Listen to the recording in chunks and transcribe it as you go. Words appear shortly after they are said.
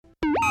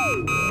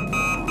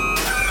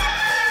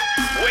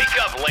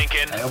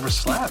Lincoln. I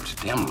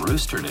overslept. Damn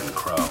rooster didn't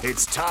crow.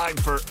 It's time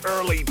for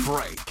Early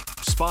Break,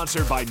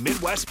 sponsored by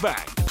Midwest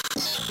Bank.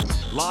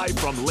 Live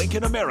from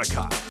Lincoln,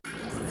 America.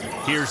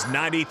 Here's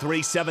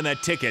 93.7 The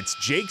Ticket's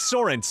Jake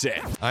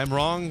Sorensen. I'm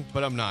wrong,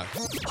 but I'm not.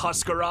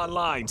 Husker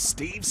Online,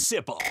 Steve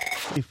Sipple.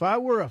 If I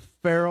were a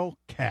feral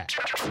cat.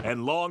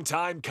 And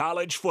longtime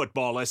college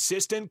football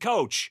assistant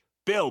coach,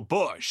 Bill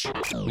Bush.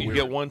 You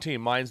get one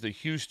team. Mine's the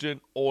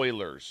Houston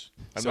Oilers.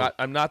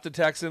 I'm not the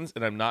Texans,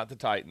 and I'm not the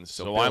Titans,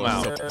 so I'm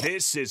out.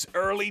 This is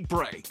Early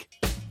Break.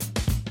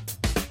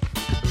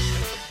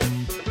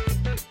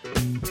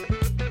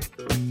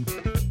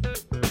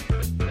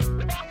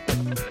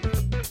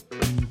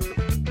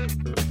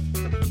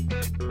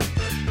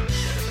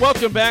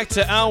 Welcome back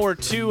to Hour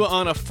 2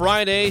 on a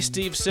Friday.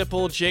 Steve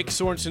Sipple, Jake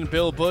Sorensen,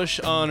 Bill Bush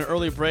on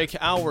Early Break.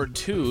 Hour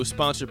 2,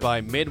 sponsored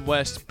by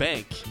Midwest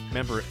Bank.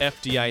 Member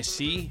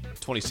FDIC,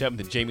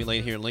 27th and Jamie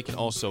Lane here in Lincoln.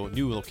 Also,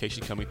 new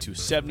location coming to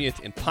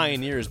 70th and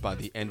Pioneers by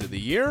the end of the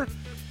year.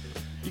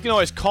 You can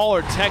always call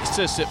or text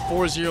us at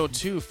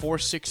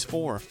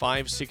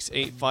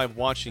 402-464-5685.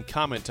 Watch and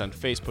comment on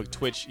Facebook,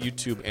 Twitch,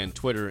 YouTube, and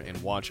Twitter. And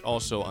watch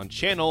also on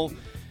channel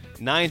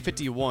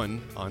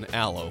 951 on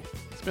Allo.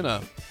 It's been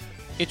a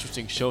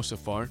interesting show so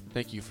far.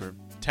 Thank you for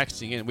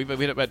texting in. We've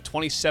had about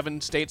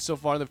 27 states so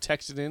far that have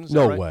texted in.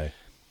 No right? way.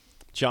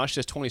 Josh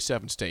says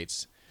 27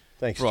 states.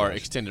 Thanks for our Josh.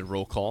 extended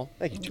roll call.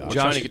 Thank you,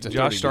 Josh.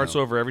 Josh starts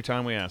over every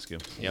time we ask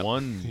him. Yep.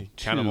 1,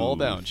 Count 2, them all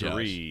down,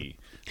 3.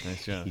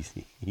 Nice job.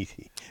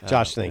 Easy.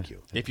 Josh, thank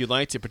you. If you'd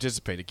like to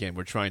participate, again,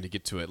 we're trying to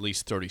get to at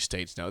least 30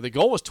 states now. The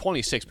goal was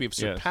 26. We've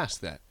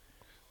surpassed that.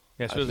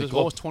 Yes, so the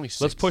goal was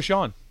 26. Let's push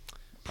on.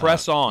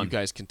 Press on. You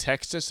guys can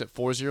text us at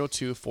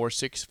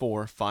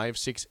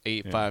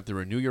 402-464-5685. The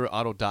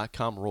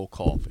RenewYourAuto.com roll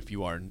call. If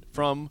you are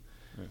from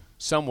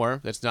somewhere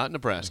that's not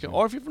Nebraska,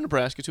 or if you're from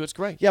Nebraska too, it's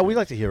great. Yeah, we'd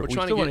like to hear it. We're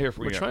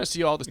trying to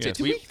see all the states.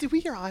 Did we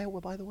hear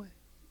Iowa, by the way?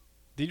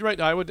 Did you write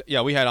Iowa?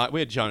 Yeah, we had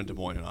John in Des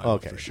Moines in Iowa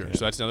for sure. Yeah.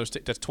 So that's another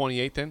state. That's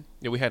 28 then?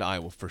 Yeah, we had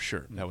Iowa for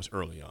sure. That was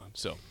early on.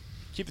 So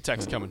keep the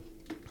text coming.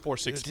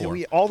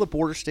 464. All the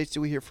border states do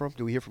we hear from?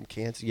 Do we hear from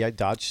Kansas? Yeah,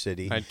 Dodge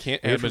City. Had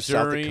South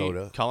Missouri,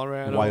 Dakota,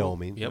 Colorado,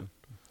 Wyoming. Yep.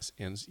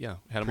 And had them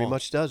Pretty all.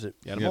 much does it.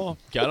 Got them all.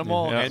 Got them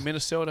all. Yeah. And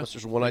Minnesota. Unless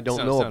there's one I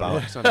don't know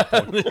about.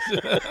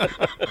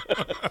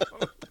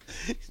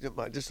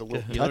 Just a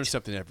little. You learn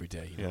something every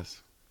day. You know?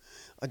 Yes.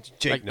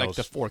 Jake knows. Like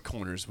the Four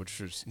Corners, which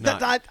is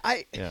not.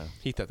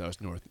 He thought that was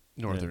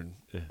northern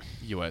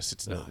U.S.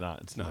 It's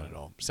not. It's not at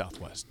all.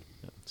 Southwest.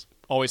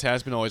 Always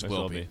has been. Always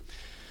will be.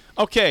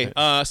 Okay,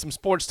 some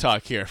sports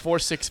talk here.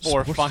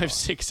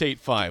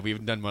 464-5685. We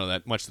haven't done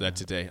much of that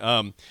today.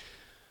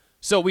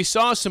 So we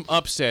saw some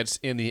upsets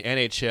in the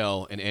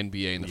NHL and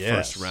NBA in the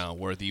first round,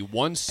 where the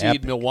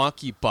 1-seed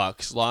Milwaukee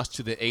Bucks lost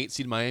to the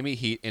 8-seed Miami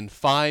Heat in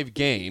 5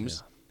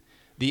 games. Yeah.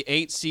 The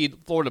 8-seed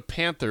Florida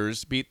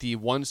Panthers beat the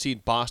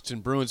 1-seed Boston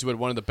Bruins, who had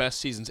one of the best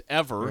seasons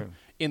ever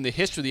in the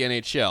history of the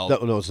NHL.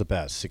 That was the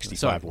best,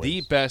 65 wins.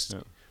 The best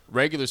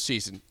regular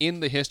season in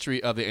the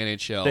history of the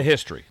NHL. The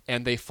history.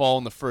 And they fall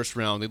in the first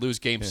round. They lose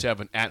Game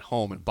 7 at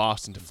home in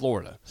Boston to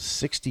Florida.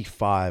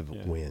 65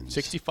 wins.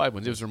 65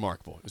 wins. It was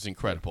remarkable. It was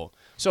incredible.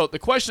 So the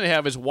question I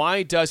have is,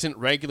 why doesn't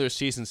regular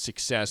season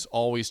success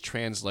always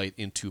translate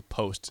into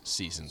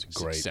postseason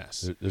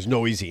success? There's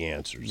no easy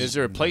answers. Is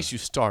there a place you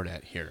start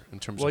at here in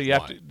terms of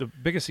why? The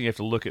biggest thing you have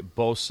to look at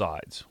both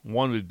sides.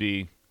 One would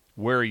be,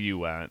 where are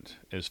you at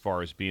as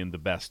far as being the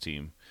best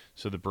team?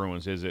 So the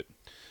Bruins,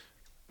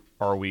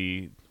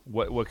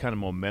 what kind of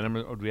momentum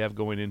do we have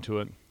going into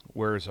it?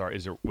 What's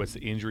the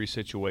injury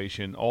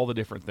situation? All the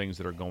different things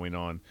that are going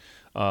on.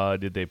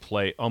 Did they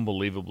play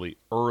unbelievably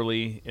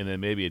early and then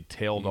maybe it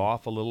tailed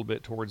off a little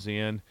bit towards the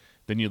end?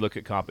 Then you look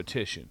at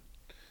competition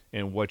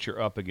and what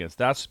you're up against.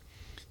 That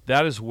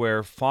is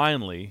where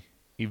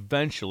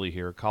eventually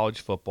here,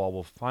 college football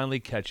will finally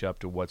catch up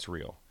to what's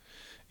real,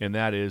 and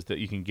that is that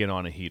you can get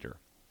on a heater,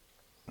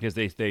 because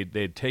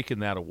they'd taken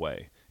that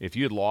away. If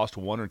you had lost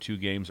 1 or 2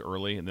 games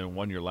early and then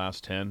won your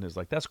last 10, it's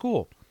like, that's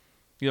cool.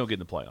 You don't get in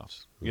the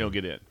playoffs. You don't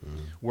get in.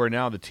 Where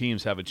now the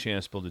teams have a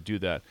chance to be able to do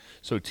that.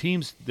 So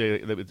teams,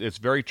 it's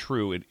very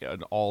true in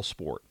all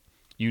sport.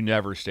 You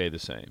never stay the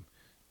same.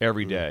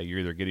 Every day, you're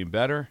either getting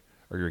better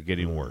or you're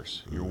getting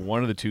worse. You're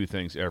one of the two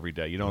things every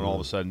day. You don't all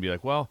of a sudden be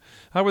like, well,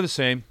 we're the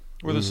same.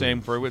 We're the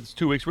same for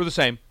 2 weeks. We're the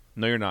same.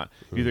 No, you're not.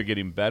 You're either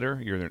getting better.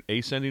 You're either an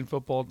ascending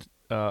football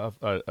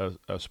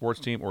a sports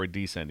team or a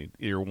descending.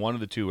 You're one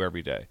of the two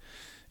every day.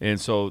 And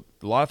so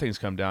a lot of things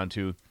come down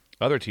to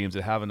other teams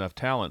that have enough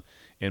talent.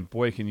 And,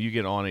 boy, can you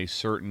get on a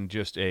certain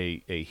just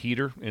a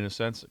heater, in a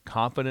sense,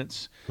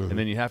 confidence, and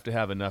then you have to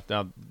have enough.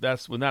 Now,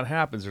 when that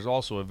happens, there's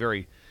also a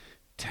very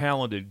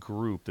talented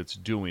group that's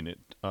doing it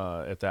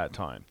at that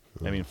time.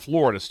 I mean,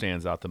 Florida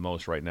stands out the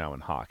most right now in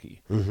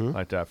hockey,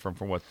 like that from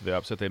what the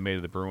upset they made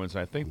of the Bruins.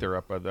 And I think they're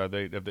up. They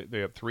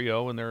have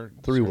 3-0 in their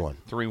 3-1.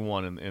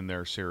 3-1 in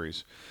their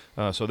series.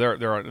 So they're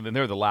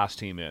the last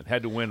team in.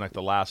 Had to win like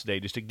the last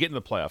day just to get in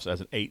the playoffs as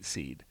an 8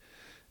 seed.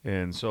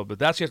 And so, but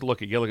that's you have to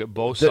look at. You look at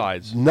both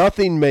sides.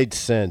 Nothing made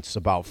sense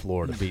about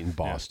Florida beating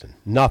Boston.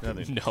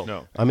 Nothing.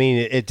 No. I mean,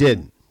 it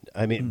didn't.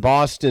 I mean,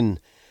 Boston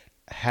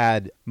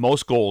had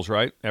Most goals,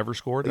 right? Ever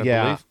scored, I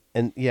believe.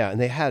 and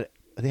they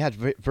had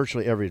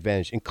virtually every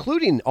advantage,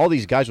 including all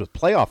these guys with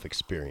playoff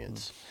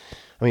experience.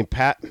 I mean,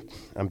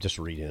 I'm just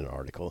reading an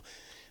article.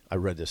 I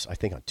read this, I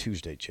think, on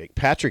Tuesday, Jake.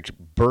 Patrick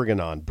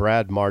Bergeron,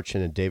 Brad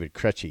Marchand, and David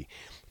Krejci,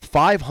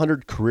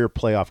 500 career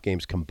playoff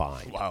games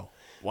combined. Wow.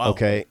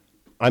 Okay.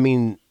 I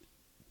mean,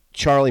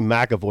 Charlie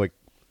McAvoy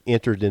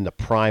entered in the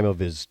prime of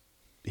his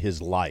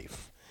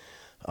life.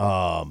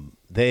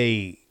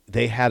 They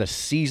had a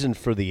season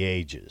for the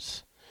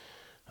ages.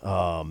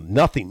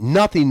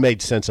 Nothing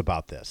made sense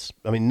about this.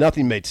 I mean,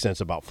 nothing made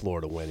sense about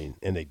Florida winning,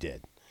 and they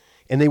did.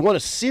 And they won a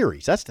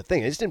series. That's the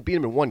thing. They just didn't beat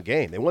them in one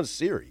game. They won a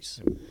series.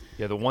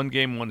 Yeah, the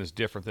one-game one is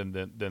different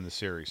than the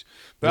series.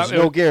 There's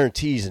no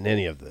guarantees in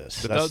any of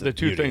this. But the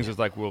two things is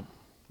like, well,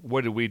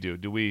 what did we do?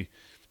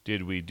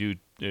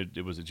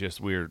 Was it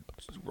just we were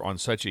on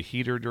such a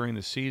heater during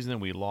the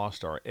season? We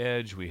lost our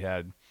edge. We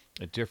had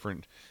a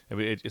different. I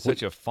mean, it's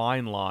such a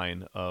fine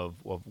line of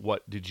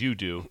what did you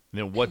do, and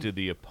then what did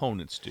the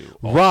opponents do?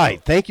 Also.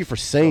 Right. Thank you for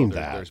saying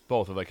that. There's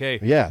both. Like, hey,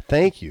 yeah,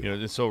 thank you. You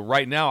know, so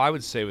right now I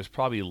would say it was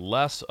probably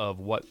less of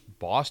what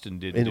Boston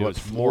did, and what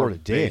Florida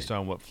did, based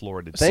on what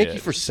Florida did. Thank you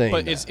for saying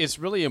but that. it's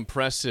really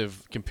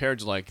impressive compared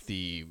to like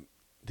the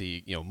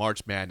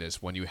March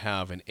Madness when you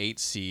have an 8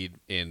 seed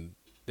in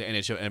the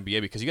NHL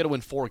NBA because you got to win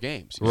 4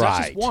 games.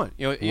 That's just one.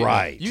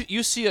 Right.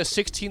 You see a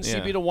 16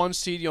 seed beat a 1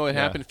 seed. It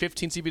happened.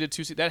 15 seed beat a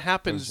 2 seed. That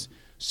happens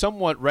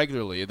somewhat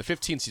regularly. The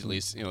 15 seed at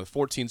least. The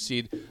 14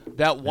 seed.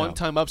 That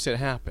one-time upset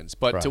happens.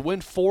 But to win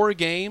 4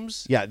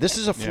 games. Yeah, this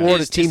is a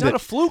Florida team. It's not a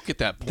fluke at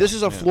that point. This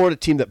is a Florida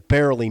team that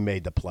barely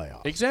made the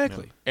playoffs.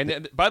 Exactly. Yeah.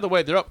 And by the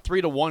way, they're up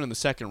 3-1 in the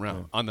second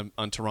round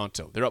on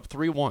Toronto. They're up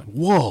 3-1.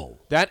 Whoa.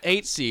 That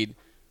 8 seed.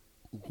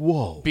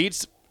 Whoa.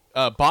 Beats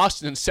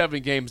Boston in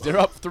 7 games. They're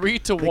up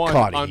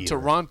 3-1 on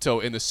Toronto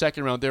in the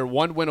second round. They're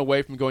 1 win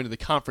away from going to the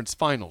conference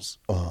finals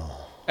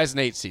as an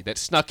 8 seed that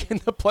snuck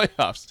in the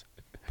playoffs.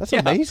 That's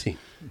amazing.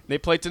 They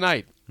play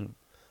tonight.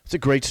 It's a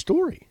great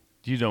story.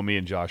 You know, me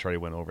and Josh already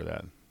went over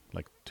that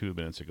like 2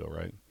 minutes ago,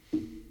 right?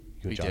 You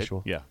and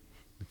Joshua? Yeah.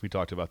 We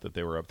talked about that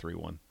they were up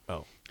 3-1.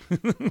 Oh.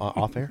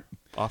 Off air?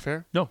 Off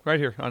air? No, right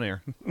here on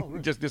air. Oh,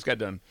 really? just got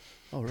done.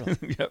 Oh, really?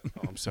 Yep.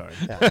 Oh, I'm sorry.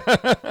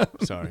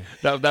 Sorry.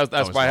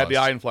 That's why I had the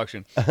eye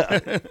inflection.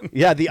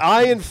 Yeah, the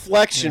eye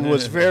inflection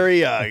was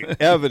very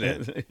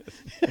evident.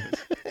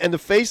 And the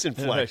face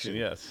inflection.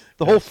 Yes.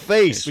 The whole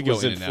face We go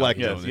was in and out,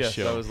 inflected. Yes.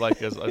 show. I was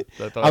like,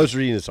 I was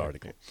reading this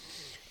article.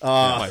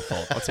 My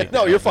fault. I'll take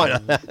No, that. you're fine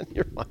on that.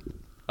 You're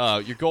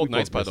fine. Your Golden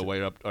Knights, by both the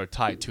way, are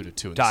tied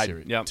 2-2 in Tied, the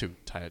series. yep.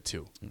 Tied at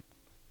 2.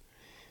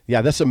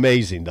 Yeah, that's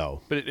amazing,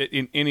 though. But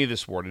in any of the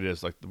sport, it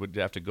is like would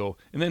have to go,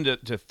 and then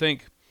to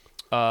think,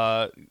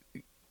 the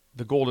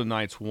Golden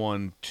Knights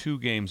won 2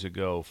 games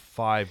ago,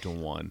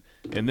 5-1,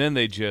 and then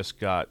they just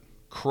got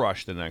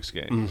crushed the next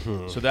game.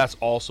 Mm-hmm. So that's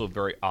also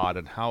very odd.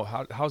 And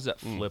how's that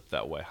flip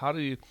that way? How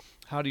do you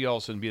all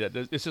of a sudden be that?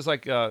 It's just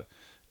like how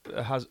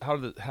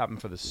did it happen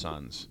for the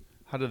Suns?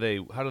 How do they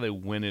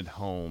win at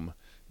home?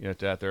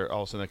 That they're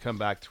all of a sudden they come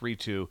back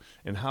 3-2,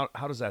 and how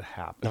does that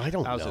happen? No, I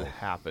don't know. How does it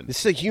happen?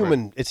 It's the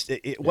human.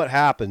 Right. What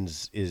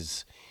happens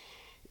is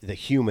the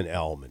human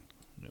element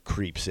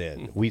creeps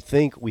in. We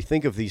think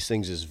of these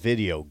things as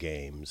video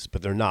games,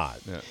 but they're not.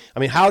 Yeah. I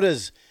mean, how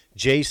does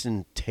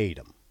Jason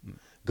Tatum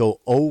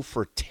go 0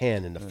 for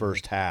 10 in the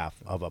first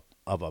half of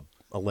a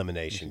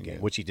elimination game,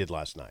 which he did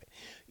last night?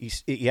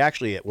 He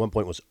actually at one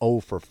point was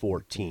 0 for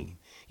 14.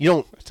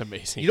 That's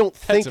amazing. You don't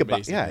think That's about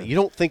amazing, yeah. man. You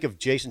don't think of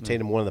Jason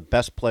Tatum, one of the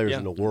best players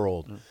in the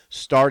world,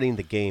 starting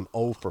the game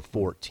 0 for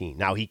 14.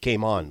 Now he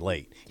came on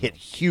late, hit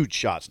huge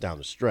shots down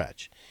the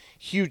stretch,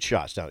 huge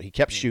shots down. He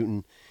kept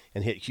shooting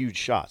and hit huge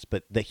shots.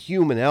 But the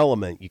human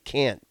element, you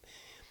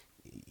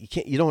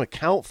don't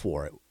account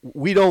for it.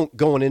 We don't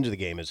going into the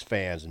game as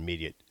fans and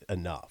media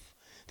enough.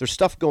 There's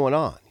stuff going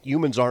on.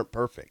 Humans aren't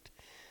perfect.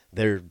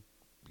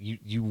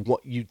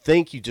 You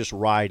think you just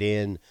ride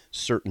in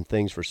certain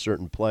things for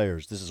certain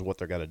players. This is what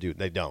they're going to do.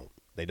 They don't.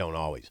 They don't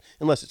always.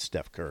 Unless it's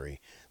Steph Curry,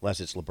 unless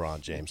it's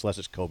LeBron James, unless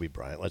it's Kobe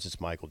Bryant, unless it's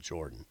Michael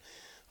Jordan,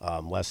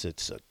 unless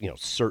it's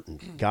certain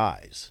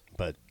guys.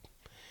 But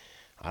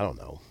I don't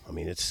know. I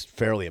mean, it's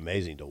fairly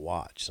amazing to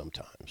watch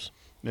sometimes.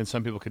 And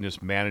some people can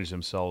just manage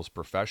themselves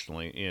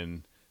professionally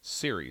in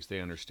series.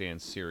 They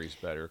understand series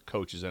better.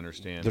 Coaches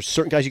understand. There's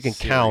certain guys you can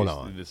series. count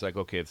on. It's like,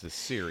 okay, it's a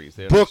series.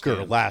 They Booker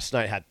understand. last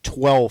night had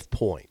 12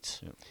 points.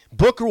 Yep.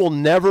 Booker will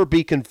never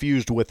be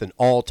confused with an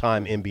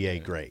all-time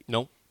NBA great.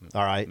 Nope.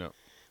 All right? No.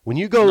 When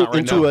you go Not right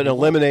into now. an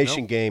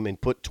elimination No. game and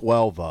put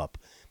 12 up,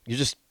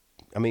 you're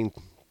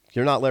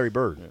not Larry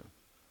Bird.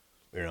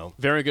 Yeah.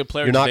 Very good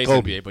player You're in not today's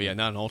Kobe. NBA, but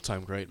not an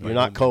all-time great. You're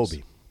not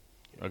Kobe,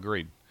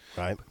 Agreed.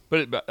 right?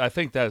 But I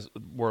think that's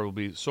where it will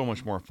be so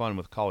much more fun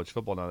with college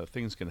football now that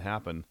things can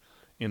happen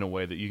in a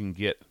way that you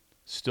can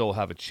still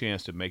have a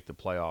chance to make the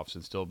playoffs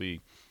and still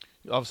be.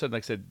 All of a sudden,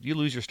 like I said, you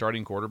lose your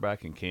starting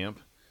quarterback in camp.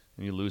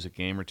 and you lose a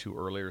game or two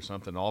early or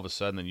something, all of a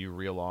sudden then you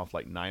reel off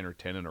like 9 or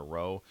 10 in a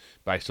row,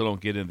 but I still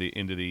don't get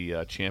into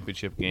the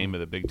championship game of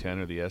the Big Ten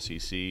or the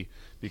SEC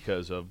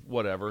because of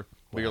whatever.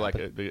 But you're like,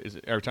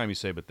 every time you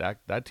say, but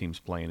that team's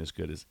playing as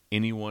good as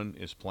anyone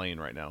is playing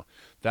right now.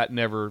 They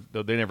never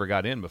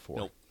got in before.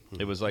 Nope.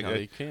 It was like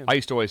No, I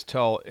used to always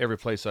tell every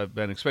place I've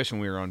been, especially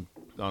when we were on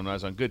I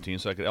was on good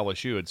teams, like at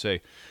LSU, I'd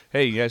say,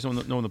 "Hey, you guys know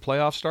when the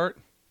playoffs start?"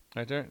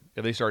 Right there,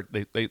 yeah, they start.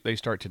 They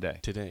start today.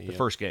 Today, the yeah.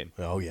 first game.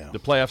 Oh yeah, the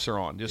playoffs are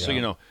on. Just so Yeah.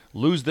 you know,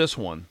 lose this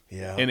one,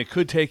 Yeah. and it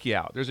could take you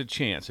out. There's a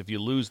chance if you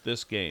lose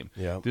this game,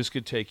 Yeah. this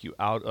could take you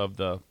out of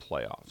the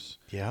playoffs.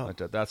 Yeah.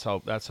 That's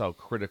how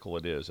critical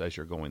it is as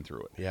you're going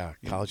through it. yeah.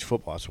 College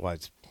football.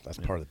 That's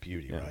part of the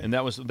beauty, Yeah. right? And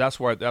that's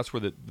where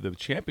the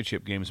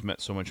championship games meant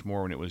so much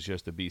more when it was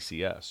just the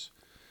BCS.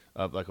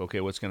 Of like,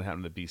 okay, what's going to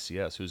happen to the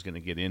BCS? Who's going to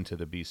get into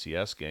the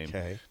BCS game?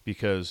 Okay.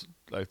 Because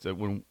like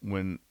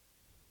when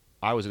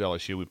I was at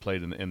LSU, we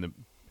played in the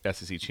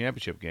SEC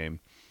championship game.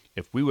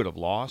 If we would have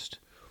lost,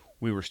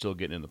 we were still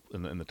getting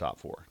in the top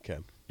 4. Okay.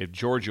 If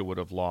Georgia would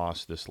have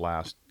lost this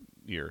last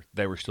year,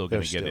 they were still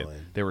going to get in. still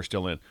in. They were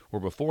still in. Where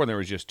before there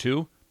was just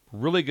 2.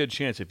 Really good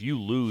chance if you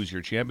lose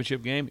your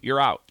championship game, you're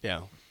out.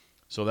 Yeah.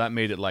 So that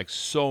made it like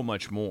so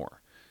much more.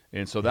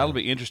 And so that'll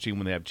be interesting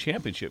when they have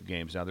championship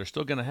games. Now, they're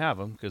still going to have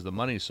them because the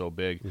money's so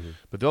big. Mm-hmm.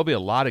 But there'll be a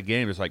lot of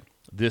games. It's like,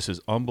 this is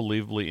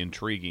unbelievably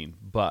intriguing,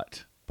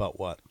 but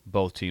what?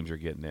 both teams are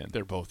getting in.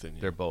 They're both in.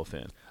 Yeah. They're both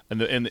in.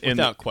 And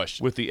Without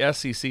question. With the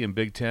SEC and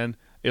Big Ten,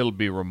 it'll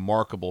be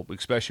remarkable,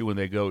 especially when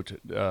they go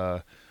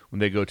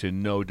to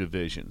no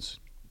divisions.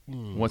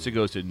 Once it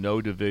goes to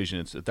no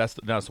divisions, that's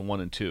the 1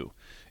 and 2.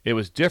 It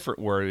was different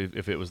where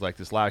if it was like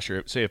this last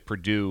year, say if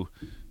Purdue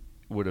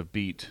would have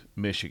beat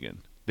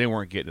Michigan, they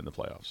weren't getting in the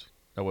playoffs.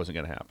 That wasn't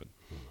going to happen.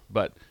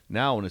 But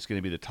now when it's going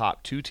to be the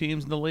top 2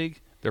 teams in the league,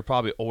 they're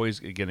probably always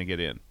going to get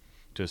in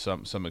to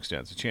some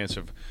extent.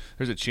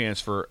 There's a chance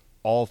for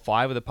all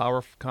 5 of the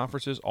power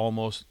conferences,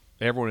 almost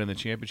everyone in the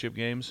championship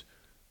games,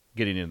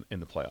 getting in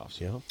the playoffs.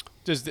 Yeah.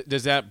 Does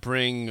that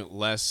bring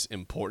less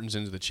importance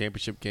into the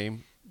championship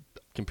game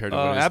compared to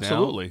what it is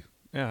Absolutely.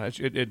 Yeah,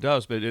 it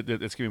does, but it's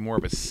going to be more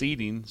of a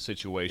seeding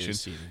situation. It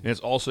is seeding. And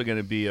it's also going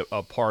to be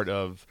a part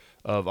of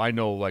I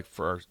know, like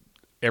for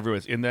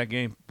everyone's in that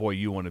game, boy,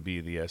 you want to be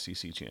the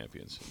SEC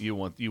champions. You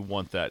want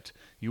that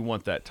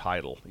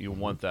title. You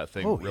want that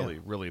thing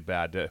really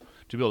bad to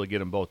be able to get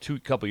them both. A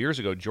couple years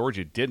ago,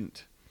 Georgia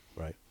didn't.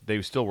 Right. They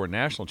still were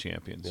national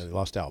champions. Yeah, they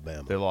lost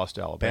Alabama. They lost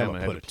Alabama. Bama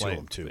Had put to it play to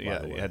them too. Yeah,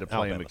 by the way. had to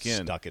play them Alabama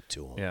again. Stuck it to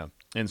them. Yeah,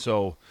 and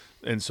so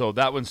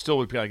that one still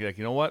would be like,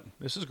 you know what?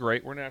 This is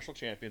great. We're national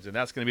champions, and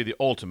that's going to be the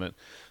ultimate.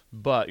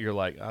 But you're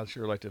like, I'd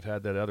sure like to have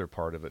had that other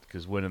part of it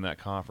because winning that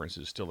conference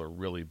is still a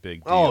really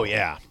big deal. Oh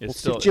yeah. It's Well,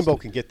 still, see if Jimbo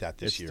can get that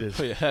this year.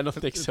 Oh, yeah, I don't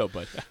think so,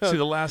 but See, when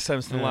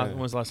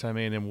was the last time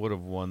A&M would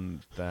have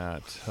won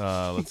that?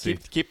 Let's see.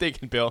 keep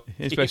thinking, Bill.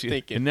 Especially keep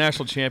in thinking.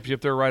 national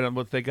championship, they're right on.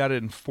 But they got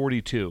it in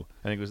 42.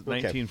 I think it was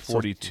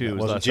 1942. So,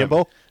 was wasn't last time.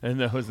 Jimbo? And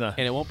no, it was not.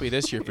 And it won't be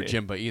this year for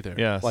Jimba either.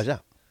 Yes. Why is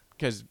that?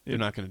 Because they're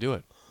not going to do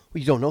it. Well,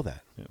 you don't know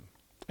that.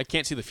 I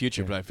can't see the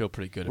future, but I feel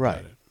pretty good Right.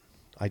 about it.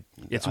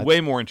 It's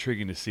way more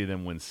intriguing to see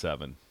them win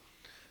 7.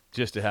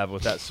 Just to have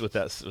with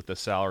the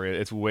salary,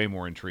 it's way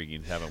more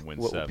intriguing to have them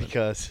win 7.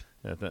 Because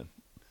That-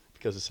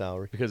 of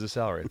salary. because of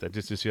salary. That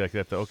just to see like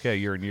that. Okay,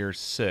 you're in year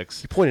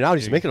 6 You pointed out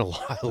he's making a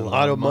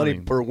lot of money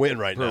per win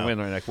right per now. win,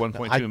 right? Like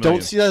 1.2 I million.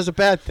 don't see that as a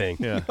bad thing.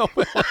 Yeah,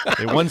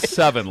 they won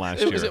 7 last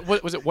year. Was it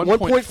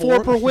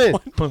 1.4 per win.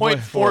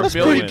 1.4 That's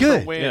billion pretty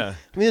good. per win. Yeah,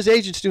 I mean, his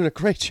agent's doing a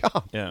great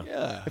job. yeah,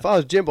 Yeah. If I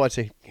was Jimbo, I'd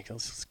say, hey,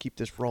 let's keep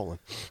this rolling.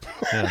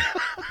 yeah.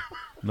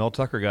 Mel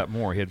Tucker got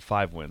more. He had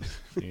 5 wins.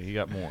 He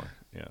got more.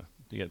 Yeah,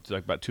 he got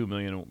like about 2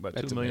 million. About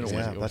That's 2 million a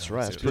amazing. win. Yeah, that's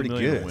right. That's 2 pretty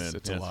million good. a win.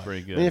 It's a Yeah, lot. it's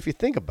pretty I good. mean, if you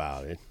think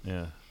about it,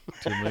 Yeah,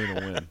 2 million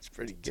a win. it's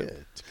pretty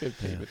good. It's good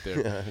payment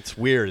there. Yeah, it's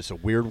weird. It's a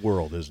weird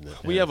world, isn't it?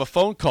 We have a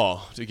phone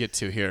call to get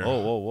to here.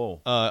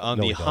 Whoa. On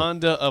No, the we don't.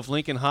 Honda of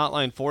Lincoln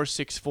hotline,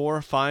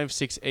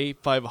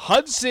 464-5685.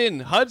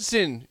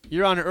 Hudson,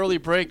 you're on an early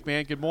break,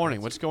 man. Good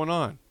morning. What's going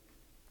on?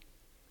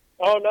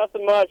 Oh,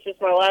 nothing much.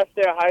 Just my last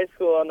day of high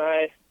school, and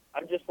I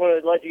just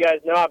wanted to let you guys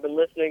know I've been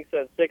listening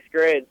since 6th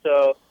grade.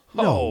 So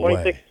No way.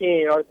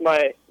 2016, I was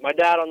my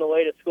dad on the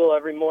way to school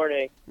every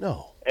morning,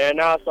 No. and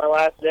now it's my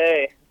last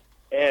day.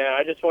 And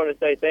I just wanted to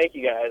say thank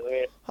you guys. I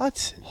mean,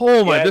 Hudson. Oh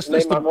you my! guys This made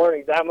is my the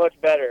mornings that much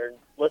better.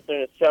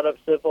 Listening to Shut Up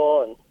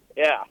Sipple, and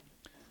yeah,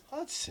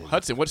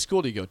 Hudson, what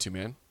school do you go to,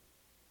 man?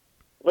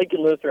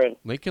 Lincoln Lutheran.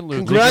 Lincoln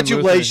Lutheran.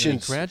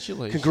 Congratulations.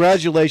 Congratulations.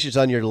 Congratulations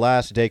on your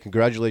last day.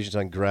 Congratulations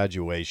on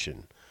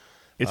graduation.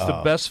 It's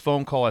the best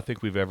phone call I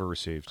think we've ever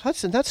received.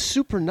 Hudson, that's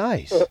super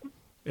nice.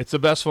 It's the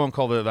best phone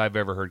call that I've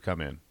ever heard come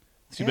in.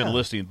 So you've Yeah. been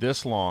listening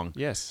this long.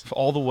 Yes.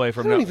 All the way I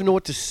from don't now. even know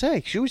what to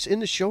say. She was in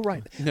the show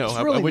right now. No, It's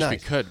I really wish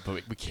nice. we could,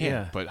 but we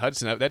can't. Yeah. But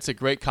Hudson, that's a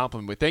great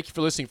compliment. But thank you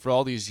for listening for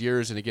all these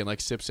years. And again,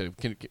 like Sip said,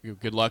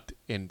 good luck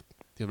and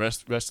the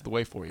rest of the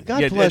way for you.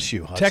 God bless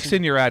you, Hudson. Text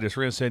in your address.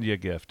 We're going to send you a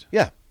gift.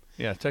 Yeah.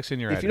 Yeah, text in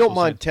your If address. you don't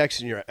We'll mind send-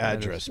 texting your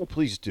address,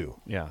 please do.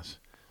 Yes.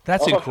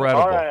 That's Oh,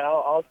 incredible. All right,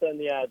 I'll I'll send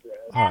the address.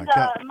 All And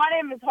right, my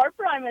name is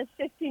Harper. I'm his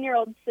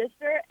 15-year-old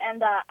sister,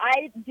 and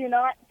I do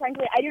not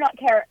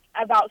care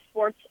about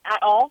sports at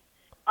all.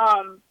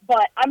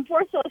 But I'm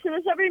forced to listen to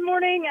this every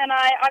morning, and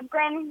I've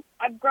grown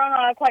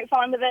quite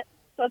fond of it.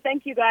 So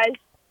thank you guys.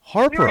 We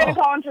were Harper. going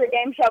to call into a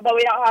game show, but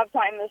we don't have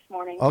time this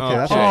morning. Okay,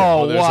 that's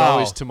Well, Oh, there's wow.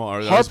 always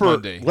tomorrow. There's Harper,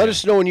 Monday. let Yeah.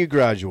 us know when you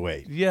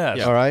graduate. Yes.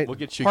 Yeah, All right. We'll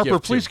get you a Harper,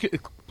 gift, too.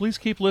 please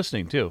keep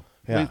listening too.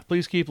 Yeah.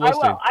 Please keep I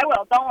listening.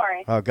 will. Don't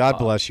worry. Oh, God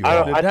bless you. I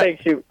all. don't. I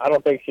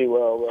don't think she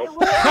will. I But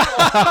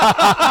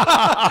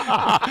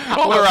will.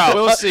 Call her out.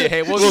 We'll see.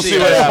 Hey, we'll see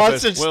what what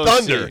happens. Hudson's We'll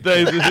thunder.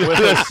 see.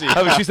 We'll see.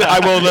 She said, "I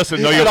will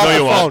listen." No, you Get off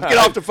the won't. phone. Get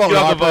off the phone,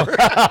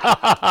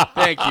 Harper.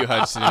 Thank you,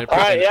 Hudson. all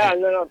right, yeah,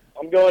 and then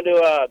I'm going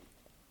to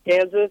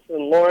Kansas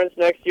and Lawrence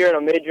next year, and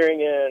I'm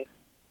majoring in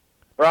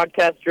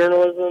broadcast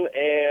journalism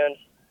and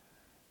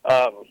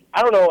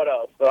I don't know what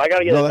else, but I got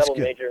to get No, a that's double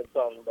good. major in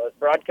something. But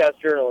broadcast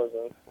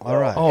journalism. All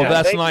right. Oh, Yeah,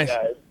 that's thank you, nice.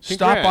 guys. Stop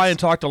by Congrats. and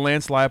talk to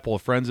Lance Lapple,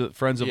 friends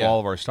of Yeah. all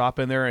of ours. Stop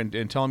in there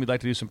and tell him you'd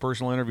like to do some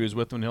personal interviews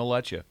with him, and he'll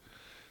let you.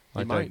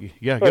 Like might. that.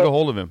 Yeah, get a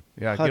hold of him.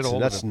 Yeah, get a Hudson,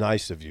 hold of that's him.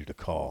 nice of you to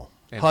call.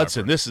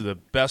 Hudson, this is the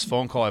best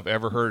phone call I've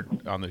ever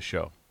heard on this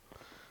show.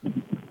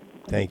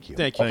 Thank you.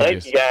 Thank you.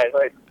 Thank you, guys.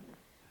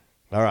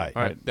 All right.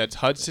 All right, that's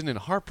Hudson and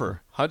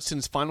Harper.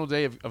 Hudson's final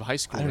day of high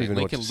school. I don't even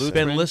know what Lincoln to say.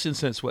 Lutheran. Been listening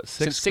since what,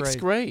 since sixth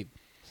grade?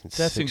 Since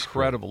That's sixth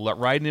incredible.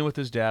 Riding in with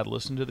his dad,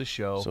 listen to the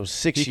show. So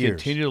 6 he years.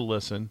 continued to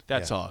listen.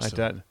 That's Yeah. awesome. Like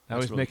that. Now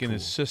That's he's really making cool.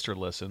 his sister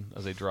listen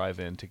as they drive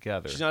in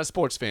together. She's not a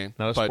sports fan,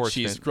 Not a but sports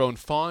she's fan. grown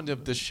fond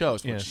of the show,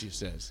 is what Yes. she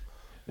says.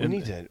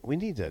 grade. We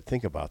need to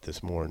think about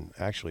this more and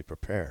actually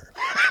prepare.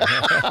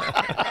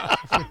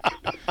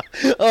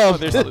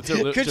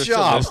 Good still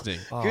job. listening.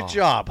 Good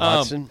job,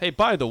 Hudson. Hey,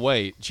 by the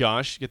way,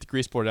 Josh, get the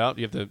grease board out.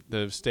 You have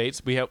the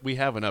states. We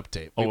have an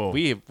update.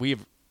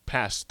 We've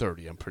passed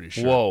 30. I'm pretty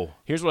sure. Whoa.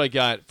 Here's what I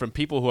got from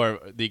people who are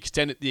the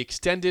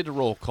extended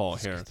roll call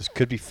here. This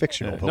could be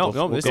fictional. but No,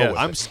 we'll this go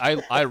is, with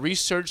it. I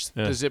researched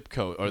Yeah. the zip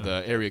code or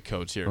the area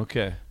codes here.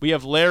 Okay. We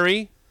have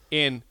Larry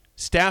in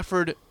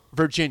Stafford,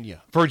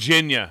 Virginia.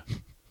 Virginia.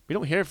 We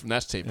don't hear from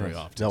that state very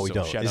often. No, we so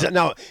don't. shout Is out.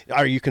 that now?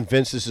 Are you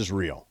convinced this is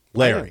real,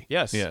 Larry?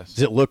 Yes. Yes.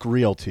 Does it look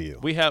real to you?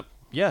 We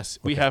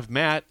have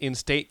Matt in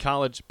State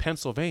College,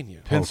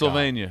 Pennsylvania.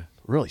 Pennsylvania.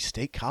 Really,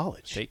 State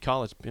College. State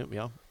College,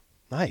 yeah.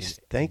 Nice.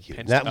 Thank you.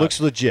 Penn That State. looks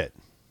legit.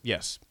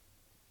 Yes.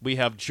 We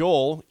have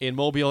Joel in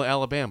Mobile,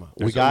 Alabama.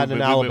 We got it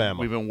in Alabama.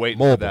 We've been waiting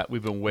Mobile. for that.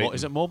 We've been waiting.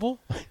 Is it Mobile?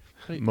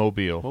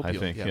 Mobile, I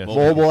think. yeah, Yes.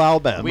 Mobile,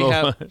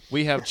 Alabama.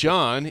 We have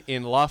John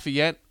in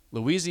Lafayette,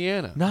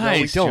 Louisiana. No, we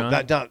Nice, don't.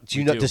 John. Do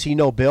you know? do. Does he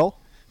know Bill?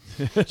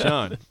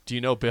 John, do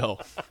you know Bill?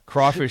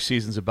 Crawfish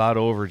season's about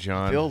over,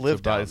 John. Bill lived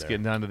it's about, down It's there.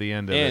 getting down to the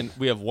end of And it.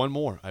 we have one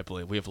more, I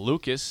believe. We have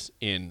Lucas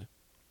in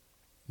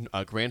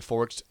Grand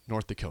Forks,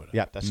 North Dakota.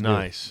 Yeah, that's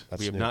Nice. New. That's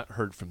we have new. not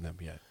heard from them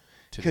yet.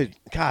 Today. Good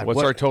God. What's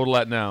what, our total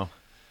at now?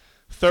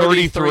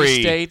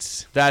 33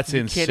 states. That's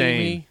You kidding insane.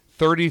 me?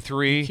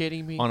 33 You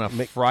kidding me? on a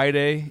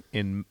Friday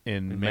in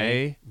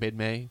May.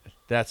 Mid-May.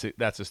 That's it.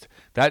 That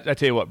I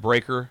tell you what,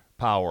 breaker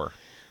power.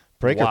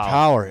 Breaker Wow.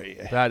 power?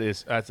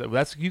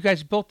 That's you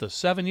guys built this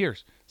 7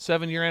 years,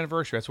 7-year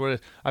anniversary. That's what it is.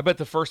 I bet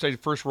the first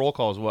roll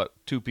call is what,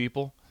 2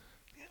 people.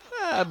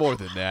 More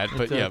than that,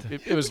 but yeah,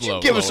 it was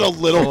low. Give us a low.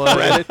 little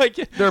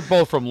credit. They're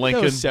both from That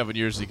Lincoln. was 7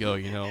 years ago,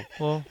 you know.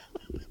 Well,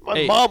 My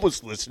Hey. mom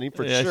was listening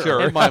for yeah, sure. sure.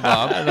 And my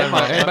mom. and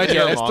my dad.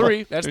 Your That's mom.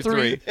 3. That's There's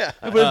 3.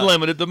 It was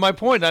limited. My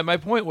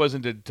point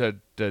wasn't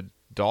to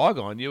dog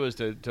on you, it was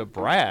to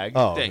brag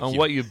Oh. Thank on you.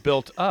 what you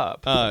built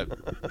up.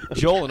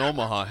 Joel in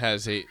Omaha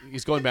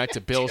he's going back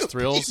to Bill's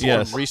Thrills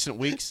Yes. from recent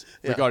weeks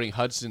regarding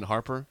Hudson and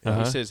Harper. And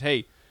he says,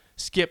 hey,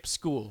 skip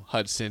school,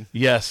 Hudson.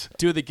 Yes.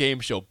 Do the game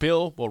show.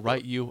 Bill will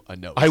write you a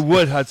note. I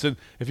would, Hudson.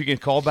 If you can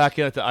call back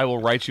in, I will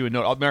write you a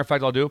note. Matter of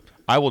fact,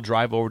 I will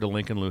drive over to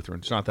Lincoln Lutheran.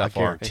 It's not that I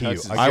far. guarantee you.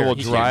 Hudson's I I will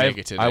He can't drive. make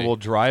it today. I will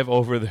drive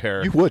over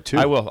there. You would, too.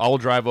 I will. I will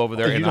drive over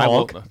there, Oh, and you'd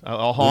honk?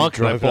 I'll honk.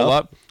 And I drive pull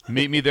up? up.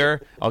 Meet me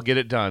there. I'll get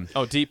it done.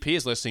 Oh, DP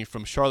is listening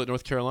from Charlotte,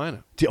 North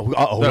Carolina.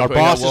 Our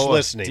boss is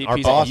listening. Our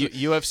DP's boss, at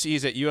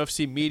UFC's at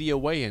UFC Media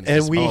Weigh-ins.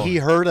 and he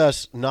heard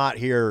us not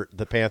hear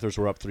the Panthers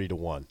were up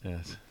 3-1.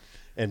 Yes.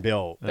 And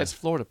Bill, That's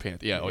Florida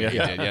Panther. Yeah, he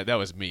did. Yeah, that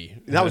was me.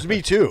 that was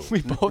me too.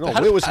 We both.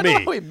 No, it was I me.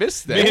 don't know how we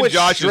missed that. Me and went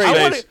Josh straight. are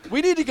I face.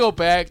 we need to go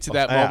back to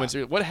that Yeah.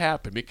 moment. What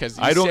happened? Because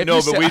I don't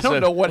know, but we I don't said-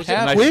 know what was it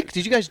happened. Quick?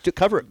 Did you guys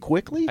cover it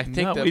quickly? I think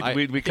No, that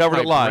we think covered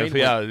my it live.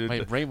 brain Yeah. went- my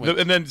brain went.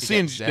 And then it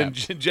seeing got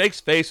zapped. Jake's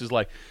face is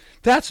like,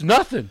 that's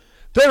nothing.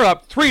 They're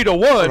up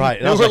 3-1. Right.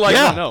 And And I was we're like,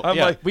 yeah. No, I'm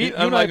yeah. like, you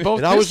I'm and I like, both.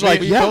 And I was missed like,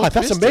 it. We yeah, both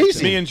that's missed it.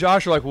 amazing. me and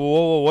Josh are like,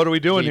 whoa, what are we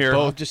doing We here?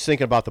 both- I'm just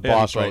thinking about the Yeah,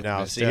 boss we right both now.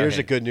 missed See, it. here's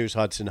the Okay. good news,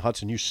 Hudson.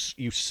 Hudson, you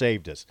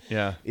saved us.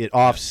 Yeah. It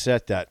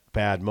offset that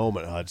bad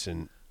moment,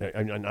 Hudson.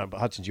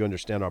 Hudson, do you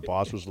understand? Our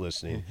boss was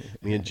listening.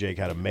 Me and Jake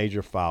had a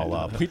major foul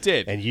up. We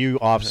did. and you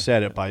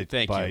offset it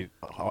Thank by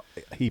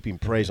heaping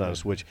praise on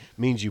us, which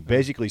means you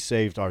basically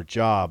saved our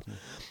job.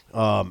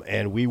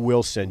 and we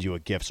will send you a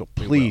gift. So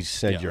please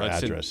send your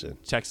let's address in.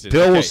 Text it.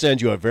 Bill Okay. will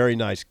send you a very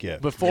nice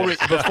gift. Before we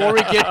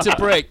get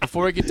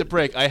to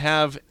break, I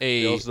have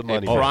a Bill's the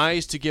money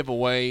prize to give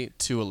away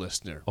to a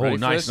listener. Oh, Ready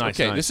for nice, this? nice,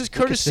 Okay, nice. this is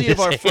courtesy of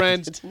our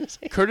friend,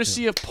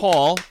 courtesy of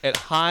Paul at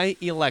High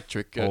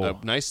Electric, a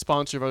nice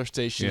sponsor of our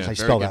station. Yeah. He's How a you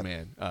very spell good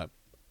that? man.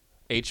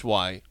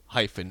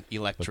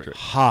 HY-Electric.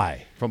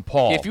 Hi. From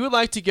Paul. If you would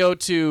like to go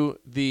to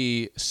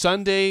the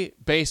Sunday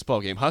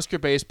baseball game, Husker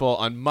baseball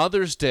on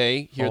Mother's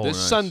Day here Oh, this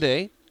nice.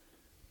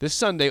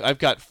 Sunday, I've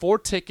got 4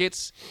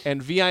 tickets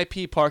and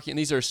VIP parking. And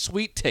these are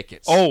suite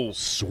tickets. Oh,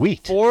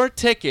 Sweet. 4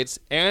 tickets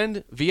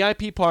and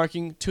VIP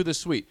parking to the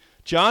suite.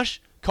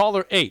 Josh,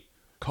 caller 8.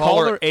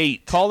 Caller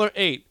 8. Caller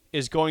 8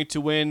 is going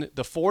to win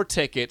the 4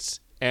 tickets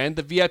and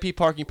the VIP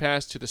parking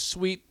pass to the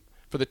suite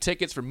for the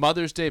tickets for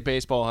Mother's Day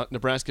baseball,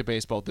 Nebraska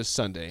baseball this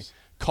Sunday.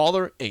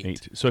 Caller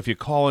 8. So if you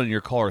call in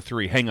your caller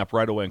 3, hang up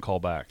right away and call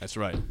back. That's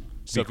right.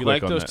 So if you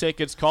quick like on those that.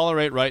 tickets, caller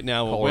 8 right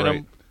now. We'll Caller win 8.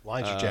 them.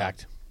 Lines are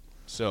jacked.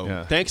 So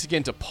Yeah. thanks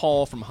again to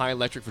Paul from High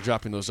Electric for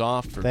dropping those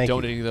off, for Thank you.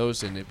 donating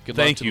those, and good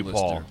luck Thank to you, the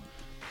Paul. listener.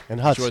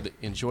 And Hudson.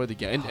 Enjoy the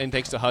game, and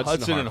thanks to Hudson,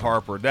 Hudson and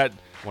Harper. That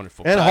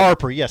Wonderful. And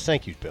Harper. Yes,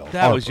 thank you, Bill.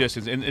 that was Harper.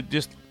 just, and it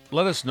just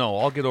let us know.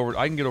 I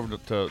can get over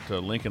to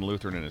Lincoln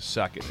Lutheran in a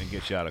second and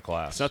get you out of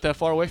class. It's not that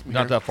far away from here.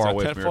 Not that far It's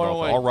away not from that here. far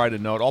away. I'll write a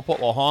note.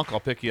 I'll honk. I'll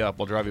pick you up.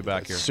 I'll drive you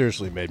back here.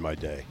 Seriously made my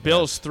day.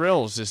 Bill's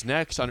Thrills is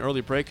next on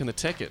Early Break in the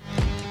Ticket.